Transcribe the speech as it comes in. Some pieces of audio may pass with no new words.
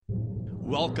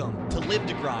Welcome to Live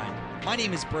to Grind. My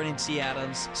name is Brennan C.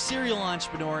 Adams, serial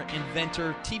entrepreneur,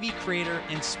 inventor, TV creator,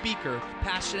 and speaker,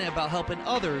 passionate about helping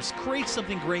others create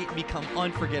something great and become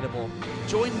unforgettable.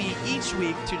 Join me each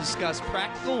week to discuss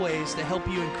practical ways to help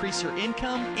you increase your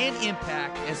income and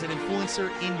impact as an influencer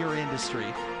in your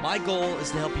industry. My goal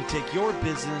is to help you take your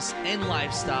business and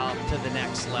lifestyle to the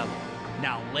next level.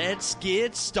 Now let's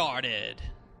get started.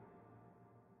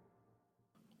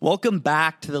 Welcome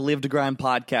back to the Live to Grind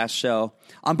podcast show.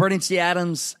 I'm Brennan C.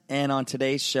 Adams, and on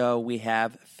today's show, we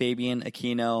have Fabian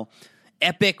Aquino.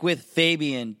 Epic with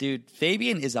Fabian. Dude,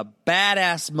 Fabian is a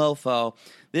badass mofo.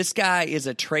 This guy is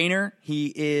a trainer.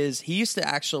 He used to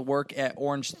actually work at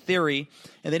Orange Theory,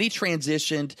 and then he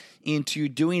transitioned into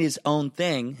doing his own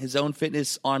thing, his own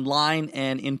fitness online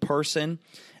and in person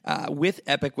with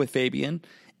Epic with Fabian.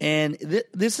 And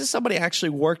this is somebody I actually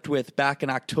worked with back in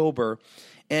October.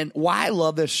 And why I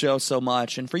love this show so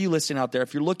much, and for you listening out there,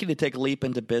 if you're looking to take a leap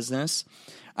into business,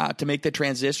 to make the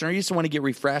transition, or you just want to get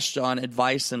refreshed on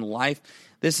advice in life,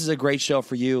 this is a great show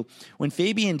for you. When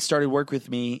Fabian started work with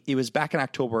me, it was back in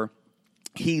October.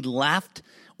 He left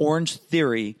Orange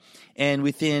Theory, and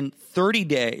within 30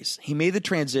 days, he made the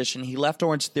transition. He left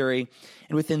Orange Theory,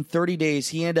 and within 30 days,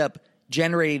 he ended up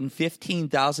generating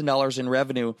 $15,000 in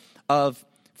revenue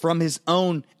from his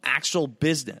own actual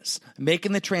business,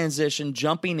 making the transition,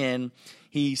 jumping in.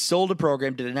 He sold a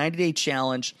program, did a 90-day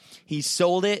challenge. He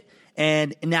sold it,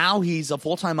 and now he's a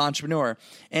full-time entrepreneur.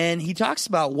 And he talks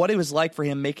about what it was like for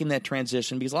him making that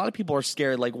transition, because a lot of people are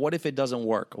scared, like, what if it doesn't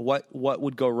work? What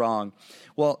would go wrong?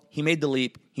 Well, he made the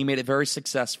leap. He made it very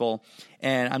successful,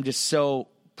 and I'm just so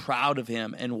proud of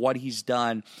him and what he's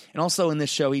done. And also in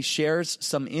this show, he shares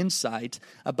some insight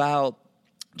about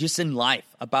just in life,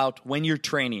 about when you're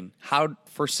training, how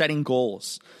for setting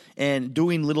goals and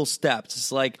doing little steps. It's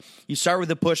like you start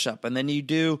with a push-up, and then you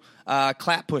do a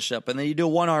clap push-up, and then you do a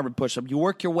one-armed push-up. You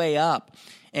work your way up.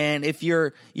 And if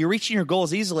you're reaching your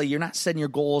goals easily, you're not setting your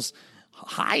goals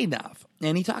high enough.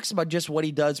 And he talks about just what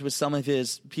he does with some of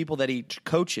his people that he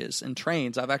coaches and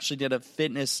trains. I've actually did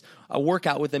a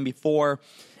workout with him before.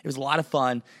 It was a lot of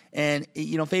fun. And,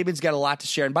 Fabian's got a lot to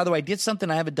share. And by the way, I did something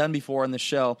I haven't done before on the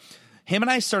show. Him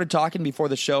and I started talking before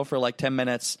the show for like 10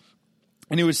 minutes,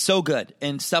 and it was so good.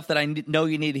 And stuff that I know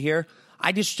you need to hear,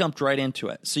 I just jumped right into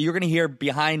it. So you're going to hear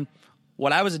behind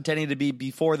what I was intending to be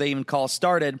before the even call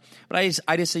started. But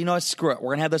I just said, screw it. We're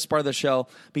going to have this part of the show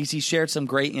because he shared some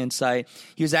great insight.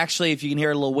 He was actually, if you can hear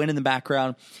a little wind in the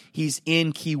background, he's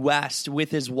in Key West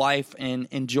with his wife and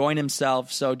enjoying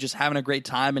himself. So just having a great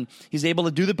time. And he's able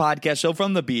to do the podcast show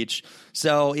from the beach.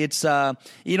 So it's, by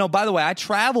the way, I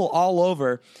travel all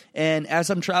over. And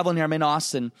as I'm traveling here, I'm in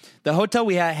Austin. The hotel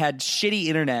we had shitty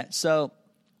internet. So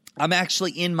I'm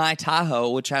actually in my Tahoe,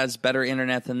 which has better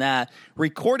internet than that,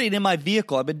 recording in my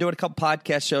vehicle. I've been doing a couple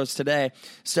podcast shows today.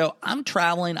 So I'm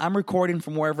traveling. I'm recording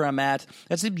from wherever I'm at.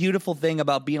 That's the beautiful thing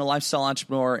about being a lifestyle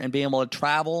entrepreneur and being able to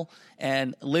travel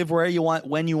and live where you want,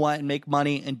 when you want, and make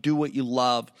money and do what you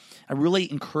love. I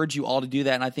really encourage you all to do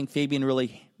that. And I think Fabian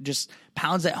really just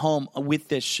pounds at home with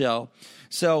this show.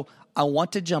 So I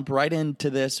want to jump right into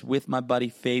this with my buddy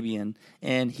Fabian,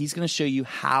 and he's going to show you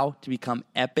how to become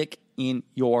epic in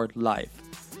your life.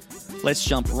 Let's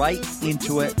jump right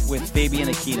into it with Fabian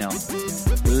Aquino.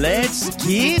 Let's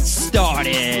get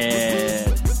started.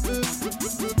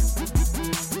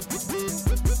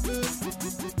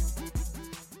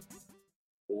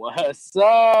 What's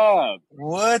up?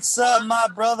 What's up, my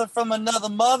brother from another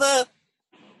mother?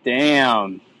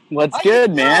 Damn. What's How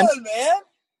good, you man? doing, man?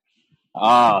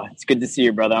 Oh, it's good to see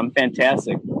you, brother. I'm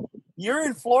fantastic. You're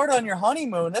in Florida on your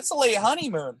honeymoon. That's a late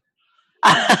honeymoon.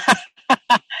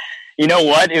 You know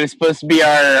what? It was supposed to be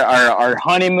our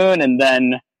honeymoon, and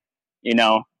then,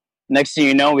 next thing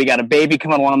you know, we got a baby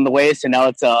coming along the way, so now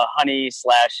it's a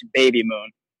honey/baby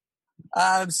moon.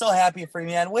 I'm so happy for you,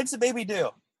 man. When's the baby due?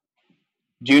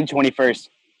 June 21st.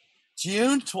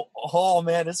 Oh,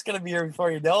 man, it's going to be here before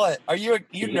you know it. Are you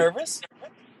nervous?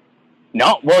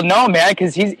 No, man,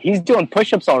 because he's doing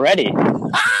push-ups already.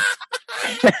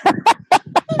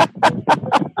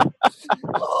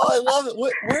 Oh, I love it.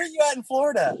 Where are you at in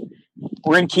Florida?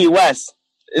 We're in Key West.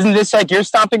 Isn't this like your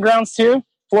stomping grounds too,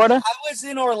 Florida? I was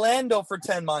in Orlando for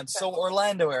 10 months, so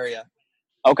Orlando area.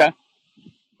 Okay.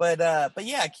 But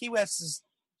yeah, Key West is.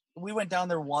 We went down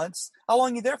there once. How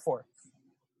long are you there for?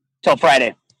 Till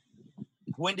Friday.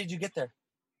 When did you get there?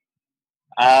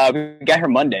 We got here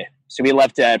Monday, so we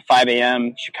left at 5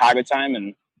 a.m. Chicago time,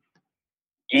 and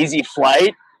easy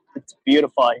flight. It's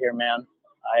beautiful out here, man.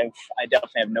 I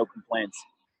definitely have no complaints.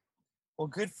 Well,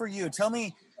 good for you. Tell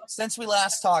me since we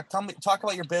last talked, talk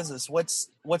about your business. What's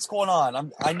going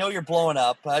on? I know you're blowing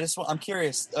up. I'm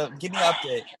curious. Give me an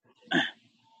update.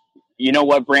 You know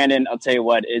what, Brandon? I'll tell you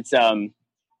what. It's gotten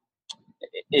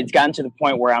to the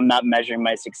point where I'm not measuring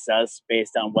my success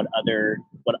based on what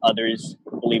others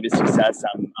believe is success.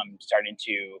 I'm starting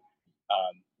to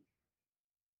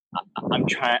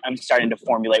I'm starting to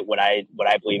formulate what I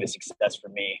believe is success for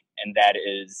me, and that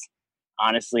is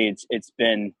honestly it's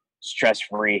been stress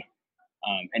free.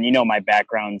 And you know my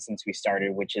background since we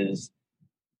started, which is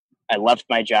I left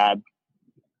my job.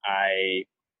 I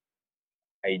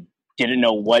didn't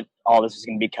know what all this was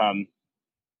going to become.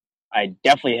 I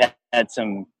definitely had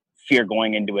some fear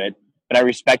going into it, but I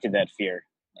respected that fear,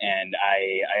 and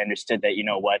I understood that, you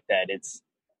know what, that it's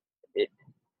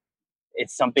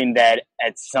something that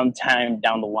at some time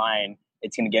down the line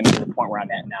it's going to get me to the point where I'm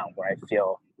at now, where I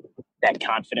feel that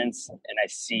confidence and I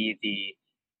see the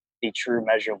true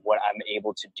measure of what I'm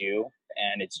able to do,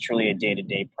 and it's truly a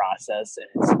day-to-day process, and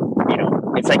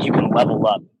it's like you can level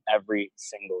up every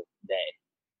single day.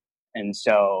 And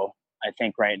so I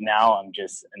think right now I'm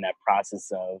just in that process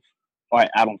of, well,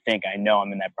 I don't think, I know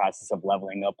I'm in that process of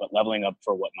leveling up, but leveling up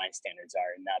for what my standards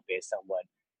are and not based on what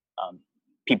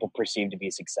people perceive to be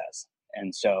success.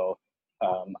 And so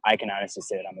I can honestly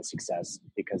say that I'm a success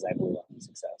because I believe I'm a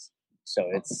success. So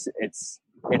it's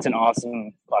an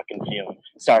awesome fucking feeling.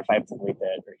 Sorry if I have to delete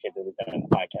that or can't delete that on the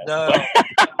podcast. No,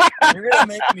 you're gonna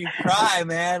make me cry,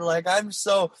 man. Like I'm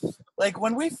so like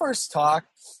when we first talked,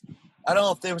 I don't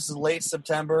know if it was late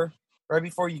September, right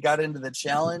before you got into the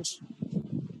challenge.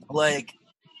 Like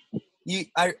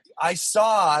I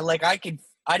saw, like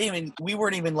we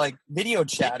weren't even like video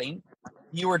chatting.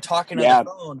 You were talking on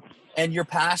the phone, and your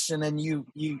passion, and you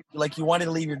wanted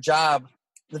to leave your job.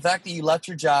 The fact that you left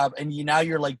your job and now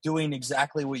you're like doing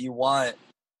exactly what you want,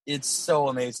 it's so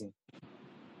amazing.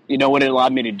 You know what it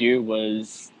allowed me to do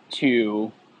was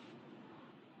to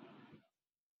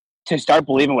start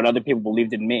believing what other people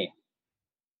believed in me.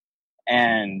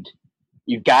 And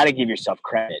you've got to give yourself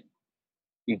credit.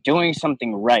 You're doing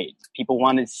something right. People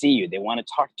want to see you. They want to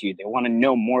talk to you. They want to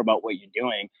know more about what you're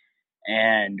doing.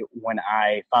 And when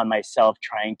I found myself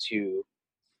trying to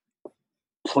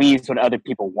please what other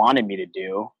people wanted me to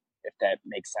do, if that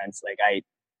makes sense, like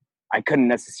I couldn't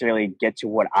necessarily get to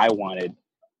what I wanted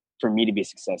for me to be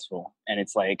successful. And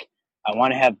it's like, I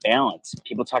want to have balance.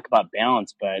 People talk about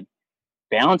balance, but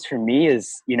balance for me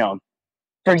is,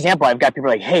 for example, I've got people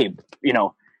like, hey,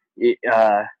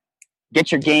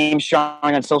 get your game strong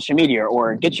on social media,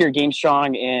 or get your game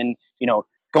strong in,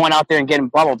 going out there and getting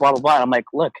blah, blah, blah, blah, blah. I'm like,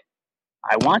 look,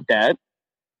 I want that,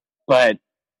 but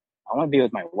I want to be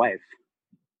with my wife.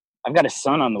 I've got a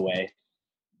son on the way.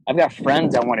 I've got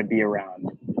friends I want to be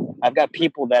around. I've got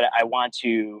people that I want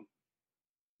to,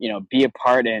 be a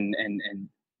part and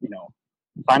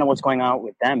find out what's going on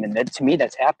with them. And that, to me,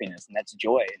 that's happiness and that's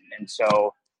joy. And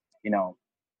so,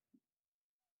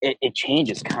 it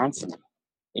changes constantly.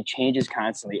 It changes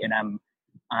constantly. And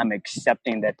I'm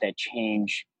accepting that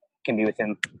change can be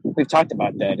within. We've talked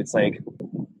about that. It's like,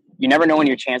 you never know when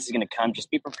your chance is going to come. Just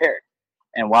be prepared.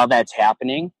 And while that's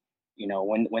happening,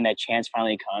 when that chance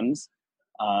finally comes,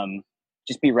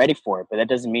 just be ready for it. But that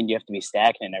doesn't mean you have to be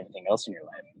stagnant in everything else in your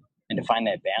life, and to find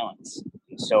that balance.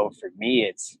 And so for me,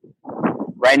 it's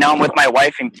right now I'm with my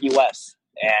wife in Key West,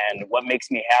 and what makes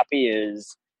me happy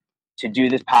is to do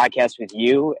this podcast with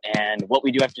you, and what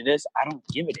we do after this, I don't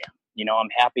give a damn. I'm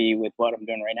happy with what I'm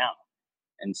doing right now.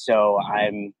 And so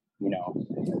I'm,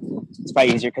 it's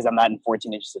probably easier because I'm not in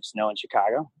 14 inches of snow in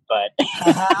Chicago, but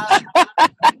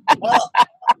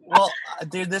well,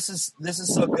 dude, this is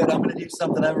so good. I'm going to do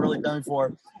something I haven't really done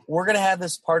before. We're going to have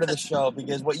this part of the show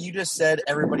because what you just said,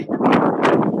 everybody,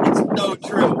 it's so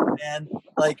true, man.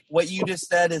 Like what you just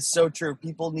said is so true.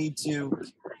 People need to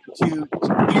hear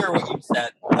what you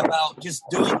said about just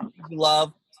doing what you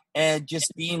love and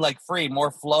just being like free,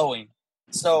 more flowing.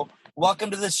 So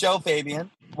welcome to the show,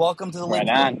 Fabian. Welcome to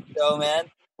the show,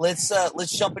 man. Let's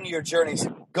jump into your journeys.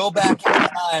 Go back in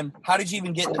time. How did you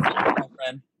even get into fitness, my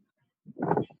friend?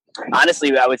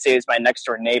 Honestly, I would say it's my next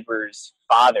door neighbor's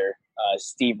father,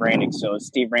 Steve Rainick. So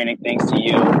Steve Rainick, thanks to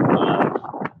you,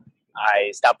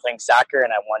 I stopped playing soccer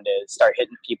and I wanted to start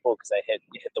hitting people because I hit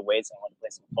the weights and I wanted to play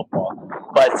some football.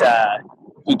 But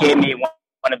he gave me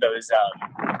one of those,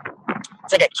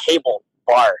 it's like a cable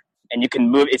bar, and you can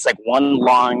move. It's like one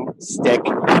long stick,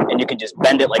 and you can just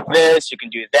bend it like this. You can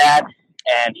do that.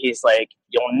 And he's like,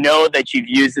 you'll know that you've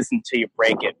used this until you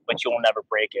break it, but you'll never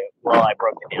break it. Well, I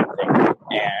broke the damn thing,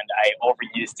 and I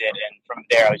overused it, and from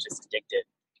there I was just addicted.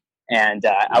 And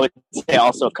I would say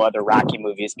also other Rocky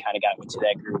movies kind of got me to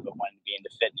that groove of wanting to be into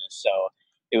fitness. So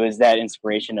it was that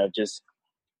inspiration of just,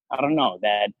 I don't know,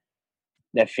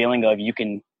 that feeling of you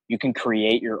can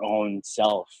create your own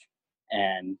self,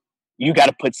 and you got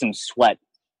to put some sweat.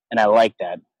 And I like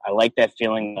that. I like that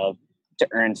feeling of, to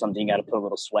earn something, you got to put a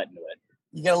little sweat into it.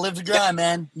 You got to live the grind,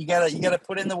 man. You got to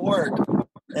put in the work.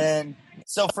 And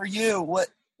so for you,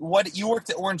 what you worked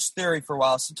at Orange Theory for a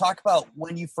while. So talk about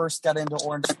when you first got into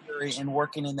Orange Theory and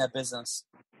working in that business.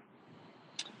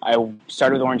 I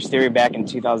started with Orange Theory back in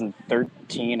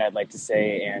 2013, I'd like to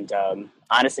say. And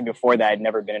honestly, before that, I'd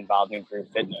never been involved in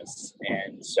group fitness.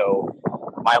 And so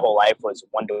my whole life was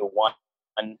one-to-one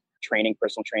training,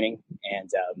 personal training. And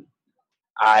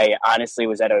I honestly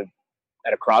was at a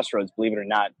crossroads, believe it or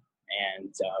not.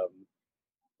 And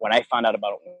when I found out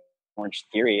about Orange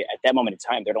Theory, at that moment in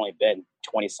time, there'd only been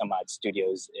 20 some odd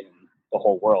studios in the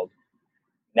whole world.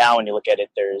 Now, when you look at it,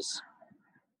 there's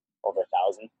over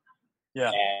 1,000.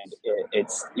 Yeah. And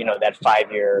it's, that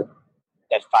 5-year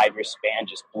span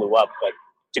just blew up. But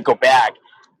to go back,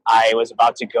 I was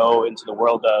about to go into the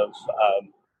world of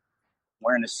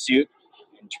wearing a suit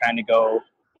and trying to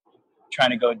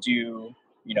go do,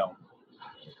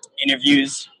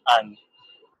 interviews on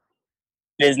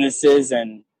businesses,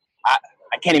 and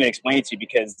I can't even explain it to you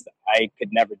because I could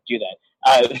never do that.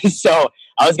 So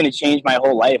I was going to change my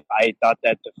whole life. I thought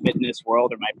that the fitness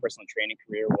world or my personal training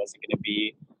career wasn't going to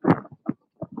be,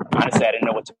 honestly, I didn't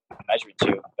know what to measure it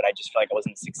to, but I just felt like I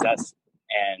wasn't a success.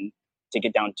 And to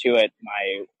get down to it,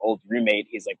 my old roommate,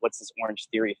 he's like, "What's this Orange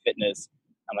Theory Fitness?"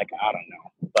 I'm like, "I don't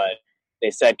know." But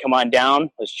they said, "Come on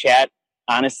down, let's chat."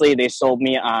 Honestly, they sold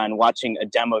me on watching a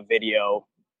demo video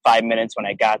 5 minutes when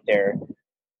I got there.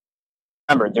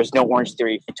 Remember, there's no Orange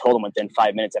Theory. I told them within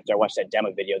 5 minutes after I watched that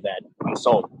demo video that I'm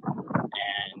sold.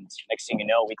 And next thing you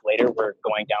know, a week later, we're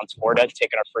going down to Florida,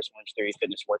 taking our first Orange Theory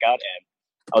fitness workout, and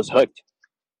I was hooked.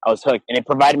 And it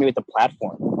provided me with a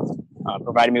platform.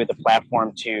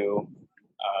 To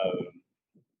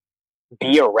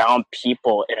be around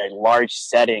people in a large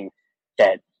setting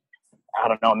that, I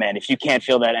don't know, man, if you can't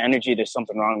feel that energy, there's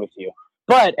something wrong with you.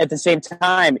 But at the same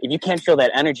time, if you can't feel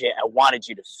that energy, I wanted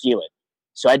you to feel it.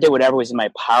 So I did whatever was in my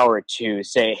power to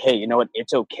say, hey, you know what?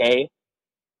 It's okay,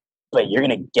 but you're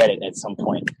going to get it at some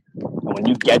point. And when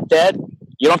you get that,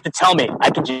 you don't have to tell me. I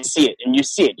can just see it. And you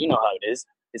see it. You know how it is.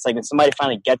 It's like when somebody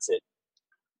finally gets it.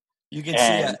 You can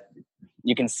see it.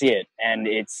 You can see it. And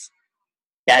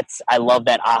I love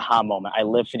that aha moment. I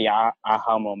live for the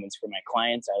aha moments for my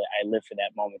clients. I live for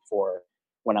that moment for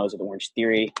when I was at Orange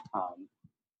Theory.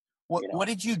 What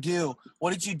did you do?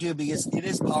 Because it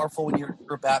is powerful when you're in a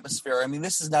group atmosphere. I mean,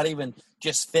 this is not even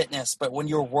just fitness, but when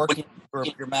you're working for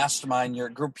your mastermind, your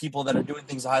group people that are doing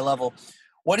things at high level.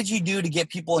 What did you do to get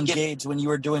people engaged when you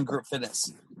were doing group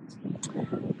fitness?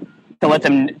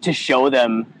 To show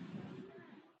them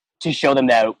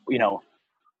that,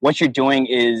 what you're doing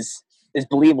is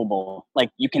believable.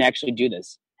 Like, you can actually do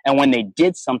this. And when they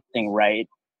did something right,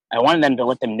 I wanted them to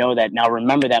let them know that, now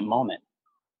remember that moment.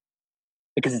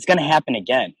 Because it's going to happen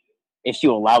again if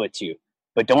you allow it to.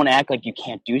 But don't act like you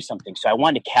can't do something. So I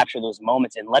wanted to capture those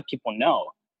moments and let people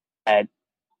know that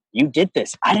you did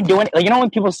this. I didn't do anything. Like, when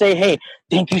people say, hey,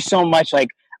 thank you so much. Like,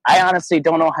 I honestly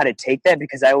don't know how to take that,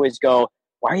 because I always go,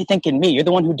 why are you thanking me? You're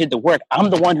the one who did the work. I'm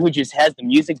the one who just has the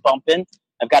music bumping.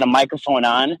 I've got a microphone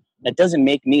on. That doesn't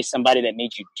make me somebody that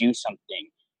made you do something.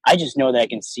 I just know that I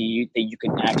can see you, that you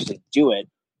can actually do it.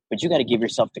 But you got to give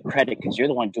yourself the credit, because you're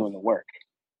the one doing the work.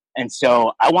 And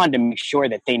so I wanted to make sure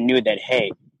that they knew that, hey,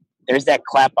 there's that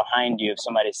clap behind you of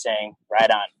somebody saying, right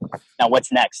on. Now what's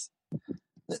next?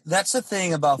 That's the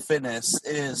thing about fitness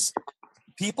is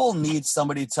people need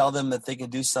somebody to tell them that they can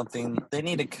do something. They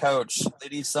need a coach. They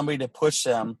need somebody to push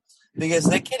them, because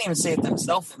they can't even say it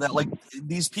themselves. That, like,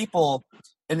 these people,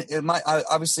 and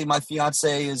obviously my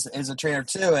fiance is a trainer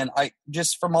too. And I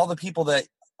just, from all the people that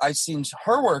I've seen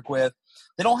her work with,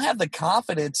 they don't have the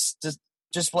confidence to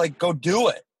just like go do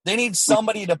it. They need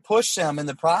somebody to push them in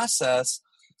the process.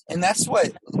 And that's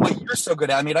what you're so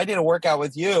good at. I mean, I did a workout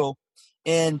with you,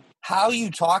 and how you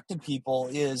talk to people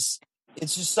it's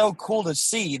just so cool to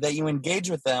see that you engage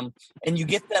with them and you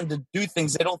get them to do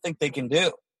things they don't think they can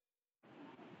do.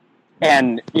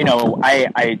 And,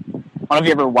 I don't know if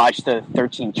you ever watched the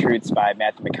 13 Truths by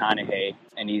Matthew McConaughey,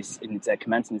 and it's a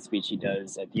commencement speech he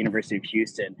does at the University of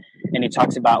Houston. And he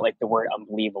talks about, like, the word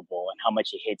unbelievable and how much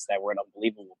he hates that word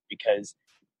unbelievable, because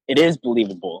it is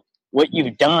believable. What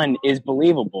you've done is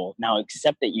believable. Now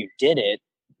accept that you did it,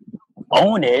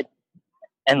 own it,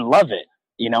 and love it.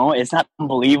 It's not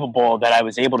unbelievable that I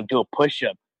was able to do a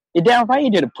push-up. You're damn right you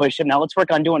did a push-up. Now let's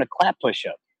work on doing a clap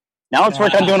push-up. Now let's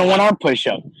work on doing a one-arm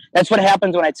push-up. That's what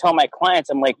happens when I tell my clients,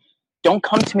 I'm like, don't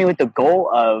come to me with the goal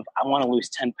of, I want to lose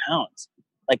 10 pounds.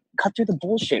 Like, cut through the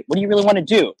bullshit. What do you really want to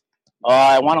do? Oh,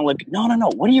 I want to look. No.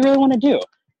 What do you really want to do?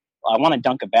 I want to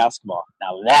dunk a basketball.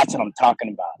 Now that's what I'm talking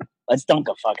about. Let's dunk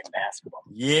a fucking basketball.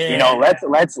 Yeah. You know,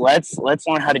 let's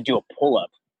learn how to do a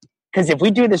pull-up. Because if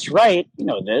we do this right, you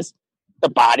know this, the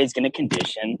body's going to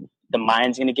condition, the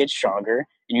mind's going to get stronger,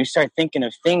 and you start thinking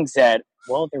of things that,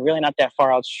 well, they're really not that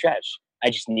far outstretched. I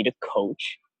just need a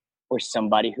coach or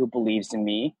somebody who believes in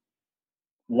me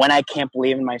when I can't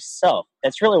believe in myself.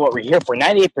 That's really what we're here for.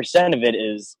 98% of it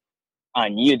is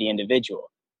on you, the individual.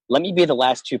 Let me be the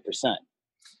last 2%.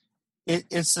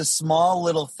 It's the small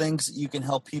little things that you can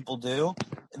help people do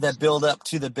that build up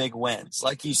to the big wins.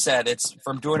 Like you said, it's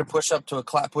from doing a push-up to a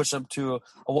clap push-up to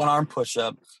a one-arm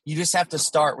push-up. You just have to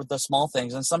start with the small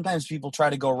things. And sometimes people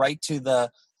try to go right to the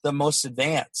most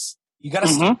advanced. You got to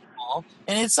start small.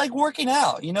 And it's like working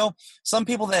out. You know, some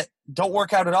people that don't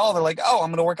work out at all, they're like, oh,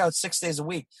 I'm going to work out 6 days a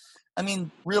week. I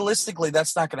mean, realistically,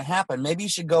 that's not going to happen. Maybe you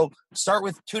should go start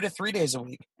with 2 to 3 days a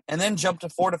week and then jump to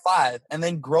 4 to 5 and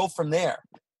then grow from there.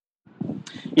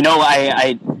 You know,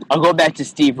 I'll go back to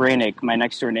Steve Rainick, my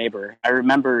next door neighbor. I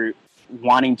remember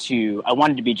wanted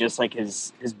to be just like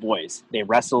his boys. They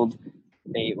wrestled,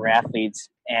 they were athletes,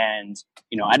 and,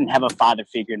 you know, I didn't have a father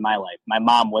figure in my life. My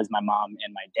mom was my mom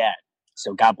and my dad,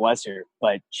 so God bless her,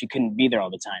 but she couldn't be there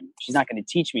all the time. She's not going to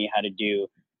teach me how to do,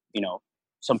 you know,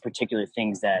 some particular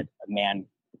things that a man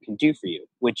can do for you,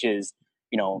 which is,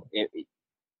 you know,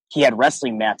 he had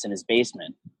wrestling mats in his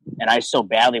basement, and I so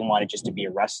badly wanted just to be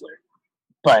a wrestler.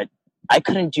 But I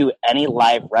couldn't do any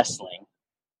live wrestling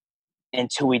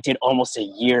until we did almost a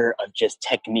year of just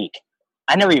technique.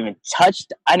 I never even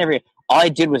touched. All I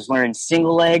did was learn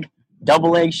single leg, double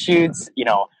leg shoots, you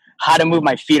know, how to move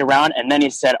my feet around. And then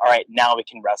he said, all right, now we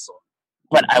can wrestle.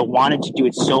 But I wanted to do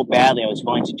it so badly. I was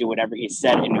willing to do whatever he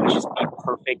said. And it was just be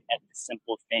perfect at the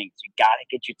simple things. You got to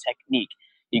get your technique.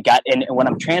 And what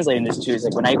I'm translating this to is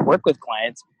like when I work with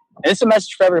clients, and this is a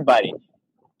message for everybody.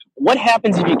 What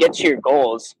happens if you get to your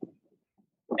goals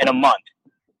in a month?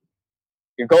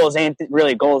 Your goals ain't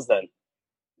really goals then.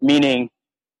 Meaning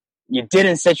you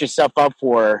didn't set yourself up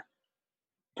for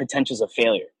potentials of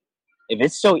failure. If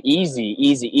it's so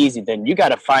easy, then you got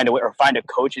to find a way or find a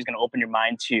coach who's going to open your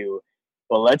mind to,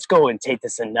 well, let's go and take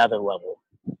this another level.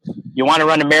 You want to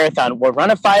run a marathon? Well,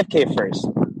 run a 5K first.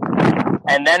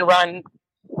 And then run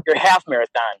your half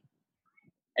marathon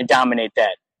and dominate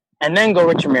that. And then go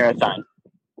with your marathon.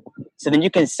 So then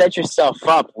you can set yourself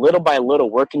up little by little,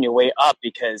 working your way up,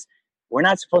 because we're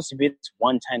not supposed to be this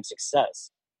one-time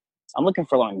success. I'm looking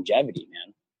for longevity,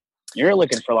 man. You're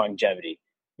looking for longevity.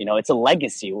 You know, it's a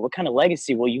legacy. What kind of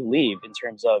legacy will you leave in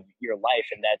terms of your life?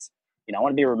 And that's, you know, I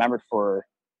want to be remembered for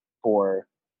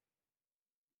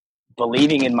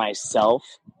believing in myself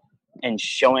and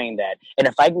showing that. And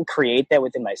if I can create that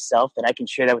within myself, then I can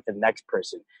share that with the next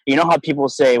person. You know how people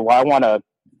say, well, I want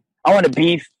to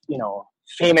be, you know,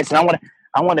 famous, and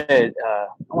I want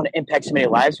to impact so many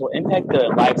lives. Well, impact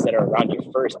the lives that are around you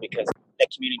first, because that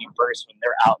community bursts when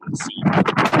they're out in the scene.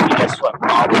 And guess what? We're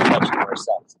all reflections of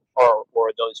ourselves or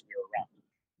those we are around.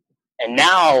 And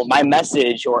now my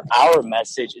message or our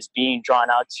message is being drawn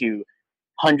out to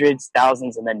hundreds,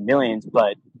 thousands, and then millions.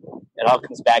 But it all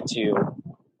comes back to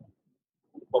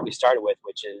what we started with,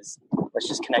 which is let's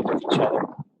just connect with each other.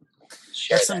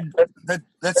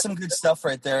 That's some good stuff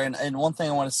right there. And one thing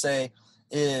I want to say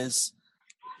is,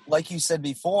 like you said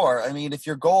before, I mean, if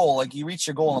your goal, like you reach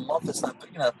your goal in a month, it's not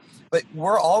big enough. But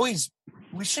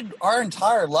our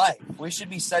entire life, we should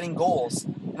be setting goals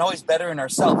and always bettering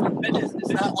ourselves. And fitness is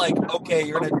not like, okay,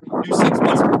 you're going to do 6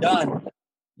 months and be done.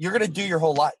 You're going to do your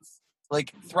whole life.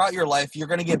 Like throughout your life, you're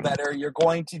going to get better. You're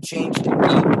going to change. You're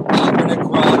going to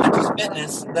grow. Not just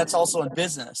fitness, that's also in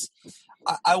business.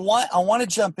 I want to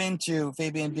jump into,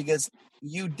 Fabian, because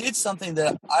you did something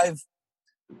that I've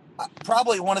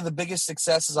probably one of the biggest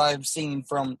successes I've seen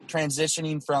from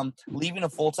transitioning from leaving a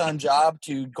full-time job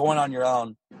to going on your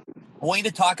own. I want you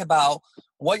to talk about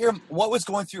what was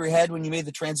going through your head when you made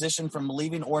the transition from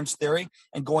leaving Orange Theory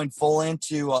and going full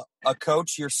into a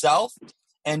coach yourself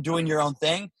and doing your own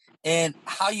thing, and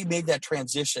how you made that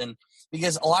transition.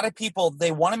 Because a lot of people,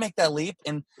 they want to make that leap.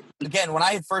 And again, when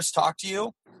I had first talked to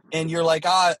you and you're like,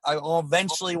 I will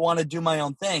eventually want to do my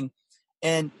own thing.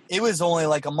 And it was only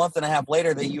like a month and a half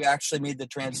later that you actually made the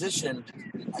transition.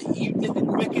 You did the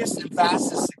quickest and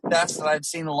fastest success that I'd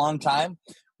seen in a long time.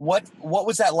 What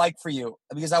was that like for you?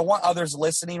 Because I want others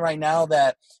listening right now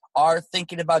that are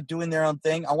thinking about doing their own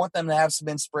thing. I want them to have some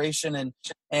inspiration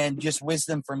and just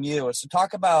wisdom from you. So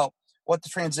talk about what the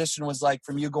transition was like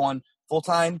from you going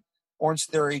full-time Orange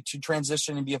Theory to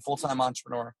transition and be a full-time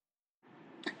entrepreneur.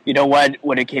 You know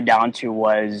what it came down to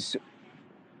was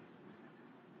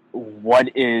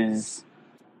what is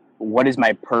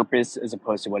my purpose as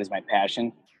opposed to what is my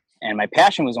passion. And my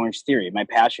passion was Orange Theory. My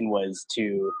passion was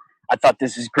I thought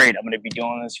this is great. I'm going to be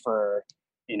doing this for,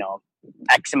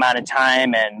 X amount of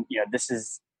time. And, this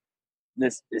is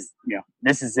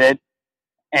it.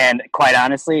 And quite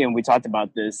honestly, and we talked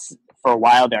about this for a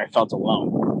while there, I felt alone.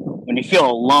 When you feel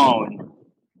alone,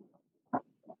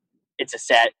 it's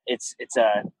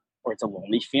a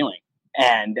lonely feeling.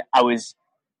 And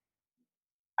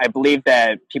I believe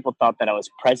that people thought that I was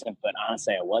present, but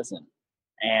honestly, I wasn't.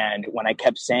 And when I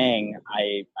kept saying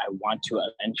I want to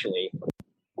eventually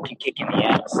kick in the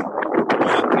ass,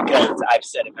 because I've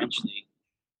said eventually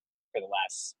for the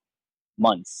last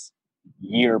months,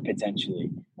 year potentially.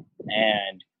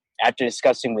 And after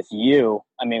discussing with you,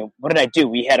 I mean, what did I do?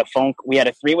 We had a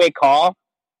three-way call.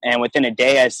 And within a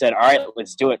day, I said, all right,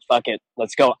 let's do it. Fuck it.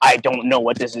 Let's go. I don't know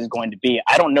what this is going to be.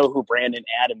 I don't know who Brandon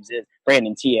Adams is.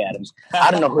 Brandon T. Adams. I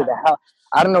don't know who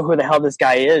the hell this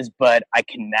guy is, but I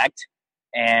connect.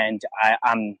 And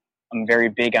I'm very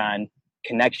big on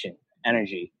connection,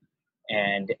 energy.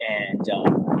 And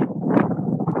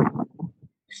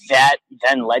that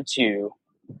then led to,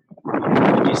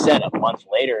 like you said, a month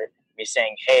later, me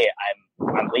saying, hey,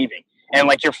 I'm leaving. And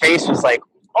like your face was like,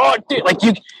 oh, dude, like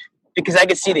because I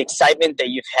could see the excitement that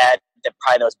you've had that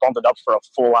was bundled up for a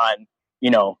full on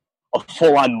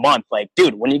month. Like,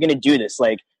 dude, when are you going to do this?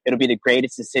 Like, it'll be the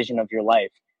greatest decision of your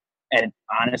life. And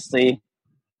honestly,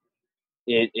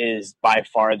 it is by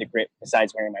far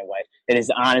besides marrying my wife, it is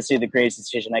honestly the greatest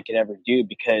decision I could ever do,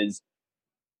 because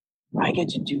I get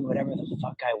to do whatever the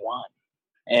fuck I want.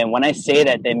 And when I say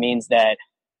that, that means that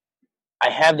I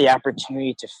have the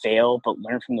opportunity to fail, but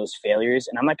learn from those failures.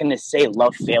 And I'm not going to say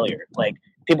love failure. Like,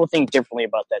 people think differently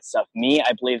about that stuff. Me,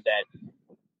 I believe that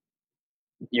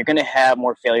you're going to have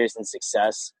more failures than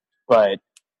success. But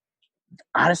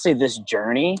honestly, this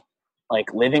journey,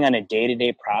 like living on a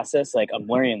day-to-day process, like I'm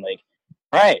learning, like,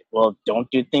 all right, well, don't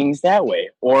do things that way,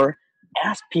 or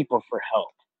ask people for help,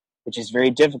 which is very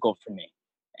difficult for me.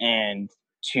 And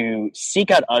to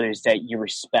seek out others that you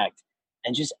respect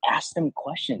and just ask them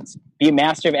questions. Be a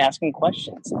master of asking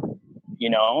questions,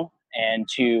 and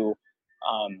to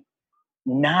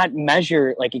not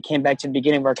measure, like it came back to the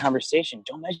beginning of our conversation,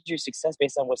 don't measure your success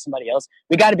based on what somebody else.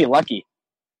 We got to be lucky.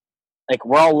 Like,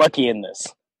 we're all lucky in this.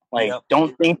 Like, yep.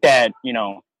 Don't think that,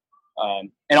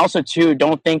 and also too,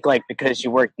 don't think like because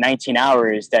you worked 19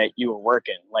 hours that you were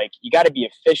working. Like, you got to be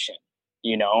efficient,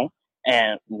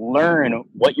 and learn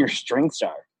what your strengths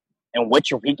are and what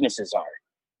your weaknesses are,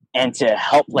 and to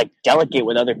help like delegate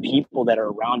with other people that are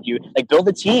around you, like build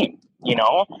a team.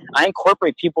 I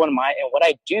incorporate people in what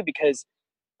I do because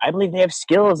I believe they have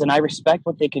skills and I respect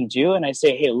what they can do. And I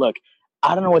say, hey, look,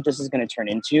 I don't know what this is going to turn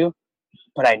into,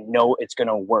 but I know it's going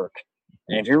to work.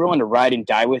 And if you're willing to ride and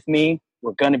die with me,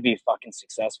 we're going to be fucking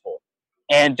successful.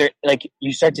 And they're like,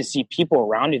 you start to see people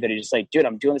around you that are just like, dude,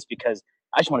 I'm doing this because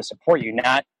I just want to support you,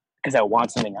 not because I want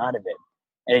something out of it.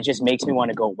 And it just makes me want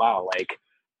to go, wow, like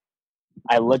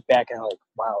I look back and I'm like,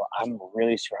 wow, I'm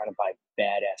really surrounded by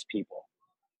badass people.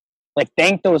 Like,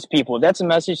 thank those people. If that's a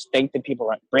message, thank the people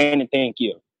around. Brandon, thank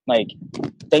you. Like,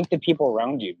 thank the people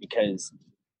around you, because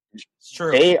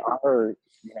they are,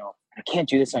 you can't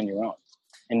do this on your own.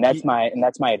 And that's my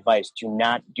advice. Do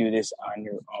not do this on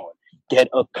your own. Get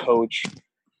a coach,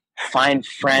 find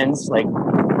friends, like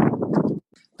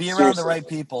be around the right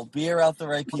people. Be around the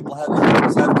right people. Have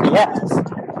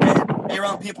and be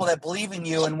around people that believe in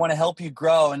you and want to help you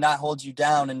grow and not hold you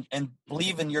down, and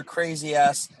believe in your crazy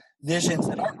ass visions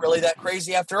that aren't really that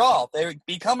crazy after all. They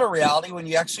become a reality when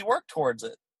you actually work towards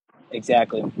it.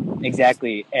 Exactly.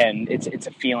 And it's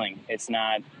a feeling. It's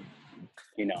not,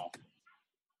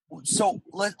 So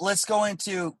let's go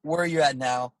into where you're at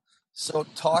now. So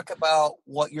talk about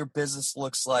what your business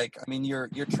looks like. I mean, you're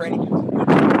training.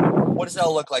 What does that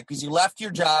look like? Because you left your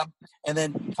job, and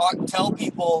then tell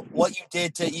people what you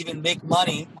did to even make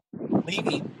money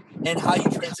leaving, and how you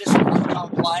transitioned to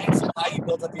compliance and how you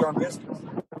built up your own business.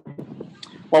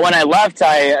 Well, when I left,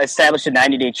 I established a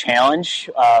 90-day challenge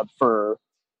for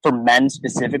men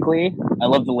specifically. I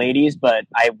love the ladies, but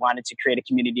I wanted to create a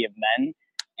community of men.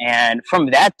 And from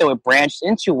that, though, it branched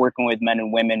into working with men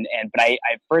and women. But I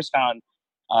first found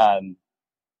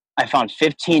I found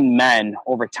 15 men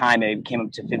over time. It came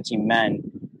up to 15 men.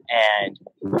 And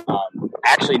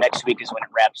actually, next week is when it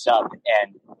wraps up.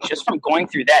 And just from going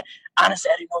through that,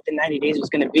 honestly, I didn't know what the 90 days was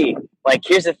going to be. Like,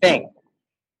 here's the thing.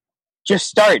 Just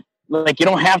start. like, you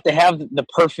don't have to have the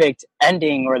perfect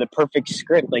ending or the perfect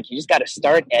script. Like, you just got to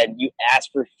start and you ask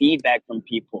for feedback from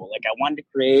people. Like, I wanted to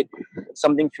create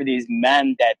something for these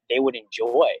men that they would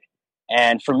enjoy.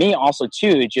 And for me also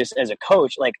too, just as a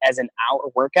coach, like as an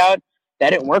hour workout,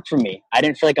 that didn't work for me. I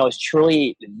didn't feel like I was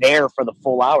truly there for the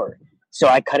full hour. So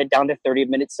I cut it down to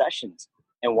 30-minute sessions.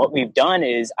 And what we've done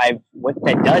is what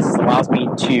that does is allows me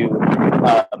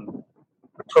to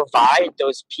provide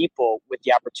those people with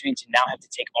the opportunity to now have to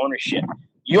take ownership.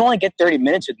 You only get 30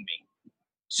 minutes with me.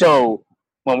 So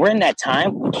when we're in that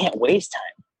time, we can't waste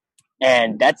time.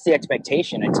 And that's the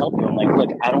expectation. I tell people, I'm like,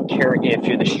 look, I don't care if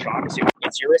you're the strongest.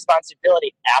 It's your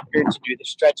responsibility after to do the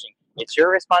stretching. It's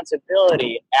your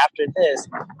responsibility after this.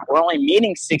 We're only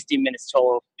meeting 60 minutes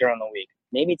total during the week.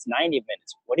 Maybe it's 90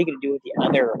 minutes. What are you going to do with the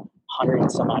other 100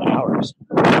 and some odd hours?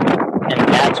 And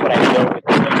that's what I built with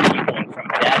the people. And from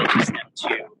that, it just them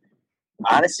to,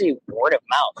 honestly, word of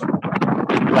mouth.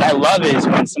 What I love is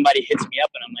when somebody hits me up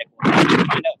and I'm like, well, how did you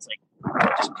find out? It's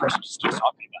like, this person just keeps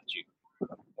talking about you.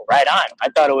 Well, right on. I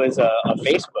thought it was a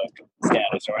Facebook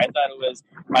status, or I thought it was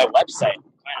my website.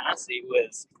 Quite honestly, it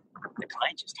was the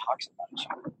client just talks about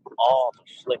you all the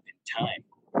flipping time.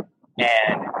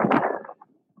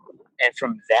 And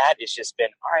from that, it's just been,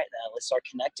 all right, now let's start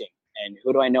connecting. And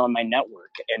who do I know in my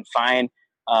network? And find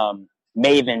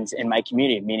mavens in my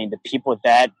community, meaning the people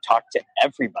that talk to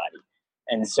everybody.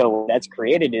 And so what that's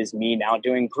created is me now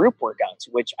doing group workouts,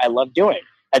 which I love doing.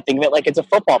 I think of it like it's a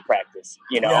football practice,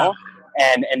 you know?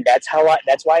 Yeah. And that's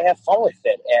why I have fun with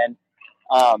it. And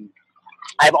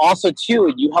I've also,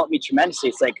 too, you helped me tremendously.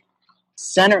 It's like,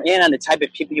 center in on the type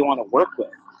of people you want to work with.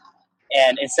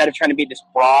 And instead of trying to be this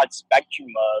broad spectrum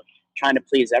of trying to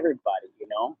please everybody, you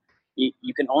know,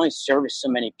 you can only service so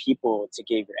many people to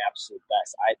give your absolute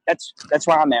best. That's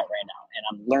where I'm at right now. And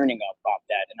I'm learning about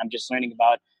that. And I'm just learning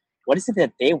about what is it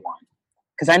that they want?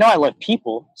 Because I know I love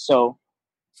people, so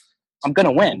I'm going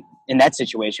to win in that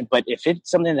situation. But if it's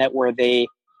something that where they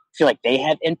feel like they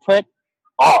have input,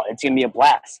 it's going to be a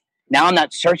blast. Now I'm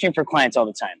not searching for clients all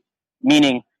the time,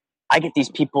 meaning I get these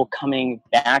people coming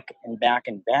back and back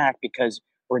and back because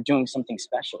we're doing something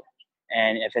special.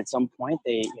 And if at some point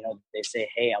they say,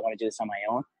 hey, I want to do this on my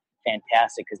own,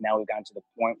 fantastic, because now we've gotten to the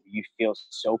point where you feel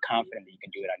so confident that you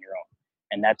can do it on your own.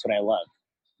 And that's what I love.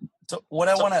 So what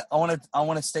I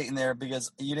want to state in there, because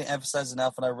you didn't emphasize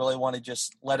enough, and I really want to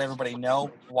just let everybody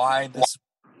know why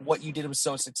what you did was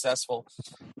so successful.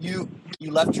 You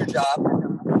left your job.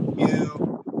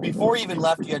 Before you even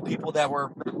left, you had people that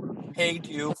were paid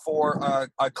you for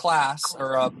a class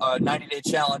or a 90-day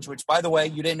challenge, which, by the way,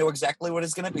 you didn't know exactly what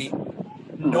it's going to be.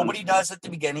 Nobody does at the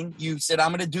beginning. You said, I'm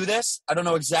going to do this. I don't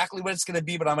know exactly what it's going to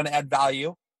be, but I'm going to add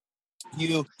value.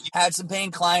 You had some paying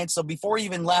clients. So before you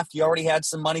even left, you already had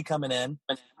some money coming in.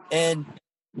 And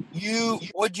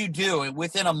what'd you do?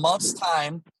 Within a month's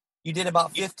time, you did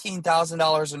about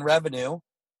 $15,000 in revenue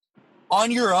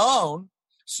on your own.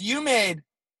 So you made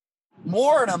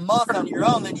more in a month on your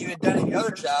own than you had done in your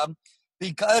other job,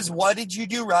 because what did you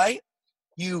do right?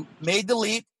 You made the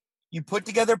leap. You put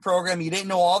together a program. You didn't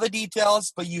know all the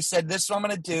details, but you said, this is what I'm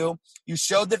going to do. You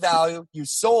showed the value. You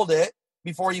sold it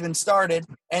before you even started,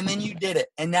 and then you did it.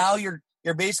 And now you're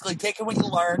basically taking what you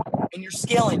learned and you're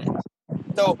scaling it.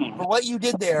 So for what you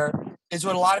did there is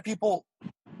what a lot of people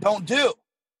don't do.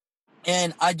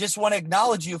 And I just want to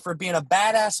acknowledge you for being a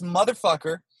badass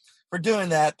motherfucker for doing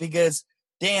that, because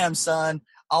damn, son,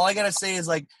 all I got to say is,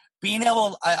 like, being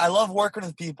able – I love working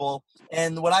with people.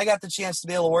 And when I got the chance to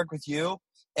be able to work with you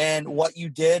and what you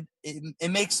did, it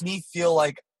makes me feel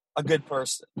like a good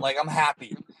person. Like, I'm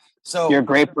happy. So you're a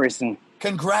great person.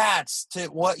 Congrats to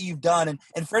what you've done.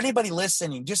 And for anybody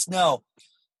listening, just know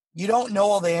you don't know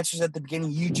all the answers at the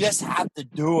beginning. You just have to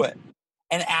do it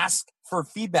and ask for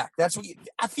feedback. That's what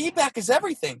feedback is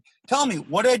everything. Tell me,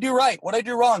 what did I do right? What did I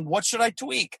do wrong? What should I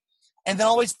tweak? And then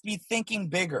always be thinking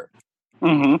bigger.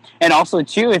 Mm-hmm. And also,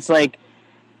 too, it's like,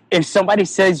 if somebody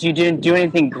says you didn't do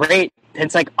anything great,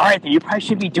 it's like, all right, then you probably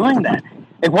should be doing that.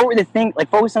 Like, what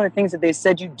were some of the things that they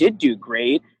said you did do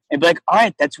great? And be like, all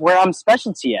right, that's where I'm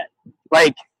specialty at.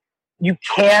 Like, you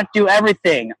can't do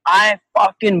everything. I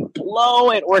fucking blow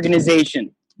at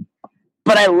organization.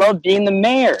 But I love being the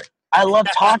mayor. I love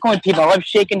talking with people. I love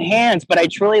shaking hands. But I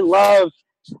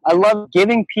love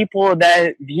giving people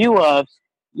that view of,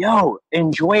 yo,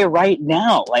 enjoy right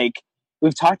now. Like,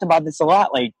 we've talked about this a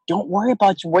lot. Like, don't worry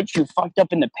about what you fucked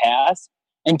up in the past,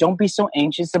 and don't be so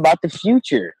anxious about the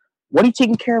future. What are you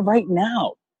taking care of right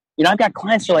now? You know, I've got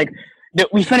clients who are like,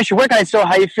 we finish your workout, so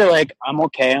how you feel? Like, I'm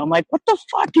okay. I'm like, what the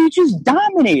fuck? You just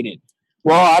dominated.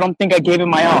 Well, I don't think I gave it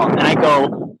my all. And I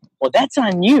go, well, that's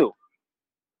on you.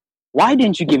 Why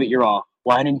didn't you give it your all?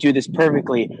 well, I didn't do this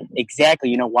perfectly. Exactly.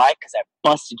 You know why? Because I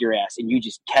busted your ass and you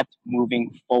just kept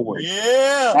moving forward.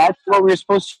 Yeah. That's what we're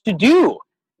supposed to do.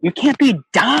 You can't be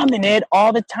dominant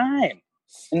all the time.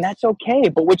 And that's okay.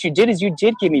 But what you did is you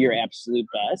did give me your absolute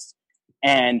best.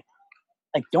 And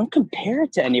like, don't compare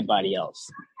it to anybody else.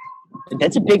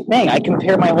 That's a big thing. I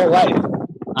compare my whole life.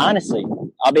 Honestly,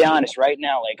 I'll be honest right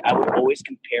now. Like, I would always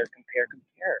compare.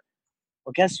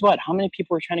 Well, guess what? How many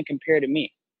people are trying to compare to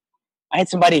me? I had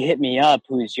somebody hit me up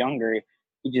who's younger.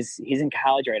 He's in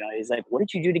college right now. He's like, what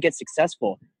did you do to get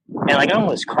successful? And like, I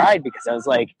almost cried because I was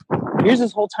like, here's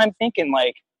this whole time thinking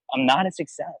like, I'm not a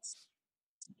success.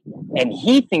 And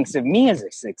he thinks of me as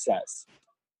a success.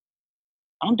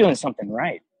 I'm doing something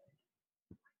right.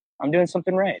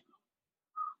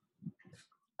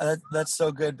 That's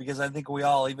so good, because I think we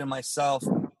all, even myself,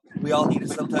 we all need to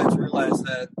sometimes realize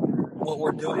that what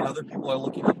we're doing, other people are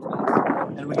looking up to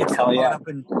us, and we get so Hell caught yeah. up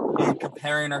in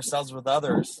comparing ourselves with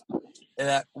others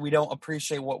that we don't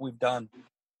appreciate what we've done.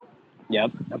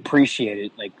 Yep. Appreciate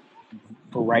it. Like,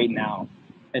 for right now.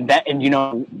 And you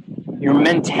know, your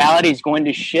mentality is going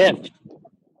to shift.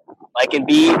 Like, and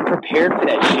be prepared for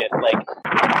that shift. Like,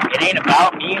 it ain't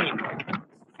about me anymore.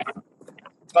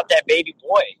 It's about that baby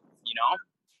boy, you know?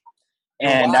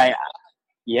 And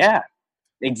yeah,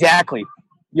 exactly.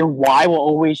 Your why will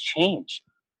always change.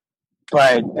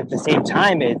 But at the same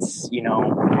time, it's, you know,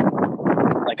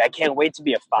 like, I can't wait to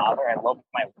be a father. I love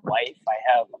my wife. I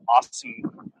have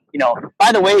awesome, you know,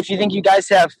 by the way, if you think you guys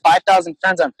have 5,000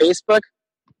 friends on Facebook,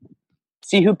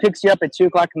 see who picks you up at 2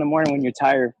 o'clock in the morning when your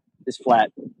tire is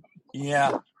flat.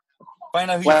 Yeah.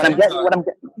 Find out who your friends are.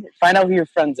 Find out who your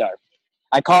friends are.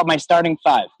 I call it my starting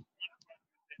five.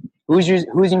 Who's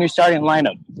in your starting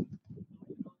lineup?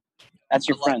 That's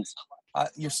your friends.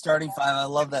 Your starting five. I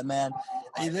love that, man.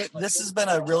 This has been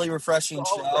a really refreshing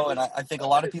show, and I think a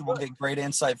lot of people get great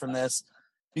insight from this.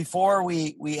 Before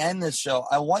we end this show,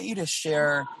 I want you to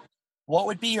share what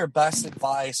would be your best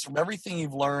advice from everything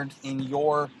you've learned in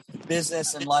your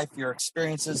business and life, your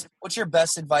experiences. What's your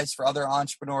best advice for other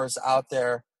entrepreneurs out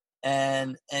there,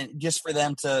 and just for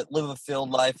them to live a filled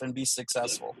life and be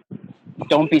successful?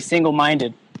 Don't be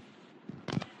single-minded.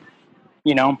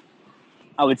 You know,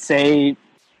 I would say,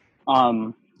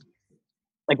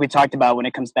 like we talked about, when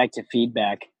it comes back to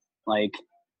feedback, like,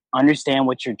 understand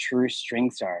what your true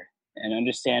strengths are and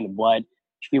understand what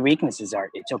your weaknesses are.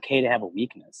 It's okay to have a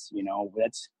weakness. You know,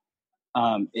 that's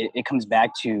it comes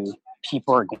back to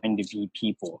people are going to be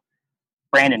people.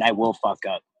 Brandon, I will fuck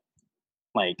up.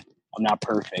 Like, I'm not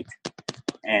perfect,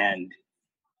 and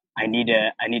I need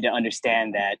to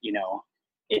understand that, you know,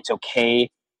 it's okay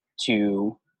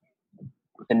to,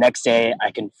 the next day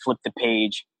I can flip the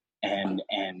page and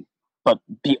but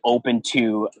be open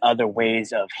to other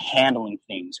ways of handling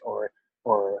things or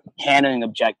handling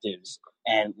objectives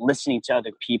and listening to other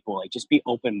people. Like, just be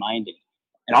open minded,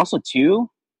 and also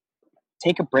too,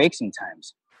 take a break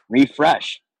sometimes,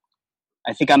 refresh.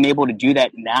 I think I'm able to do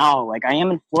that now. Like, I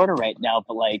am in Florida right now,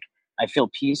 but like, I feel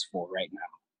peaceful right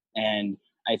now. And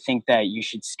I think that you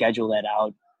should schedule that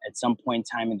out at some point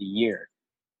in time of the year.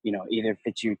 You know, either if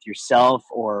it's with yourself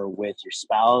or with your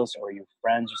spouse or your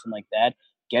friends or something like that.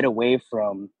 Get away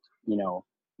from, you know,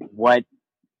 what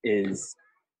is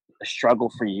a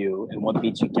struggle for you and what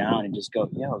beats you down, and just go,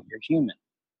 yo, you're human.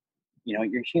 You know,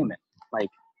 you're human. Like,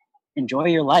 enjoy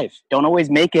your life. Don't always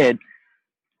make it,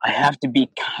 I have to be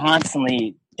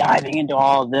constantly diving into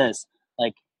all of this.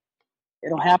 Like,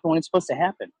 it'll happen when it's supposed to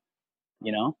happen,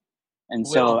 you know? And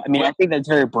so, I mean, I think that's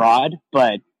very broad,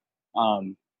 but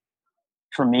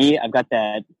for me, I've got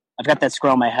that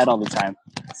squirrel in my head all the time.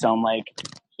 So I'm like,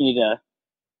 you need to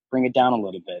bring it down a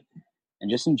little bit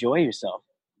and just enjoy yourself.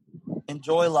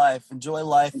 Enjoy life. Appreciate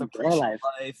life.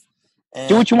 And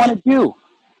do what you want to do.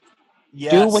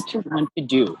 Yes. Do what you want to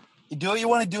do. Do what you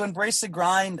want to do. Embrace the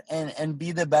grind and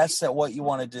be the best at what you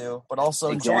want to do. But also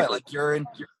enjoy it. Like, you're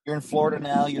in Florida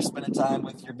now. You're spending time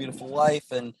with your beautiful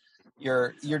wife, and you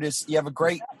have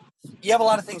a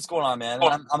lot of things going on, man.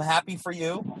 And I'm happy for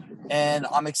you, and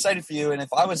I'm excited for you. And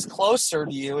if I was closer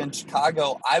to you in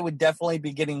Chicago, I would definitely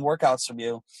be getting workouts from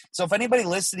you. So if anybody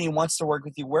listening wants to work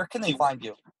with you, where can they find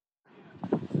you?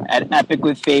 At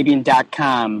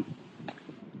epicwithfabian.com.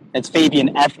 That's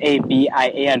Fabian,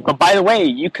 Fabian. But by the way,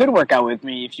 you could work out with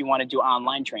me if you want to do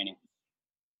online training.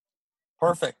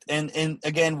 Perfect. And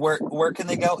again, where can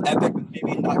they go?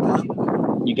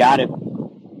 epicwithfabian.com. You got it.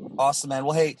 Awesome, man.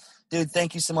 Well, hey, dude,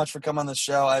 thank you so much for coming on the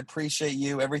show. I appreciate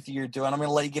you, everything you're doing. I'm going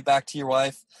to let you get back to your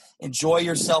wife. Enjoy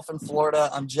yourself in Florida.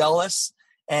 I'm jealous.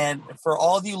 And for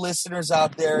all of you listeners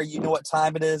out there, you know what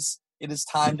time it is. It is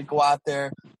time to go out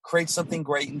there, create something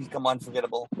great, and become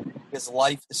unforgettable. because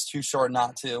life is too short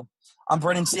not to. I'm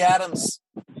Brendan C. Adams.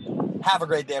 Have a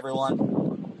great day, everyone.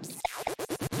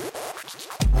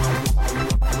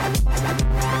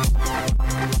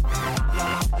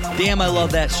 Damn, I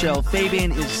love that show.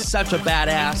 Fabian is such a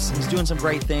badass. He's doing some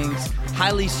great things.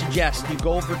 Highly suggest you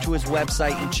go over to his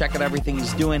website and check out everything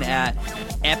he's doing at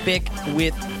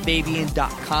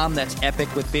epicwithfabian.com. That's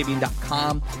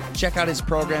epicwithfabian.com. Check out his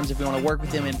programs if you want to work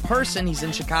with him in person. He's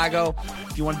in Chicago.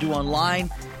 If you want to do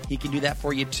online, he can do that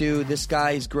for you too. This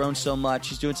guy has grown so much.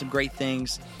 He's doing some great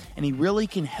things, and he really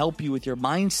can help you with your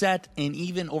mindset and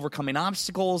even overcoming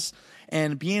obstacles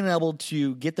and being able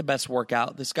to get the best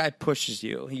workout. This guy pushes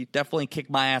you. He definitely kicked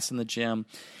my ass in the gym,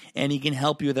 and he can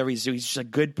help you with everything he's doing. He's just a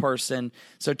good person.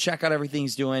 So check out everything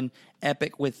he's doing,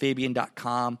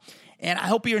 epicwithfabian.com. And I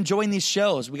hope you're enjoying these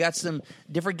shows. We got some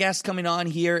different guests coming on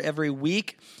here every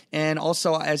week. And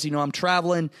also, as you know, I'm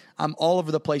traveling. I'm all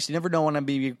over the place. You never know when I'm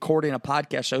going to be recording a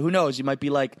podcast show. Who knows? You might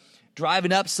be like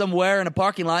driving up somewhere in a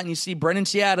parking lot and you see Brendan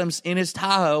C. Adams in his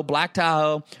Tahoe, black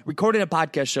Tahoe, recording a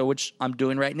podcast show, which I'm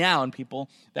doing right now. And people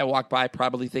that walk by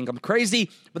probably think I'm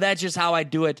crazy, but that's just how I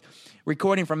do it.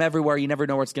 Recording from everywhere. You never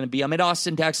know where it's going to be. I'm in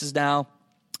Austin, Texas now.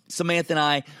 Samantha and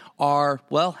I are,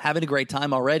 well, having a great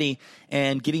time already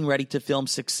and getting ready to film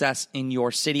Success in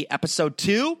Your City. Episode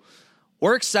 2,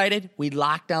 we're excited. We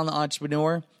locked down the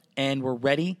entrepreneur and we're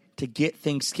ready to get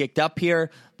things kicked up here.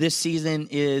 This season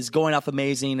is going off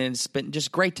amazing, and it's been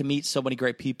just great to meet so many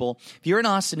great people. If you're in the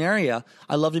Austin area,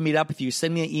 I'd love to meet up with you.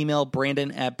 Send me an email,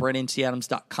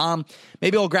 brandon@brandancadams.com.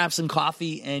 Maybe we'll grab some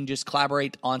coffee and just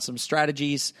collaborate on some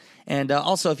strategies. And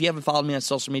also, if you haven't followed me on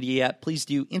social media yet, please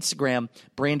do Instagram,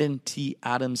 Brandon T.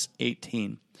 Adams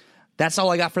 18. That's all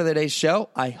I got for today's show.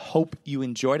 I hope you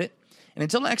enjoyed it. And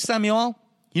until next time, you all,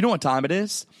 you know what time it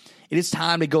is. It is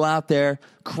time to go out there,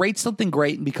 create something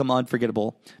great, and become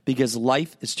unforgettable, because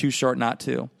life is too short not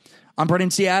to. I'm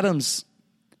Brendan C. Adams.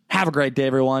 Have a great day,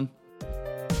 everyone.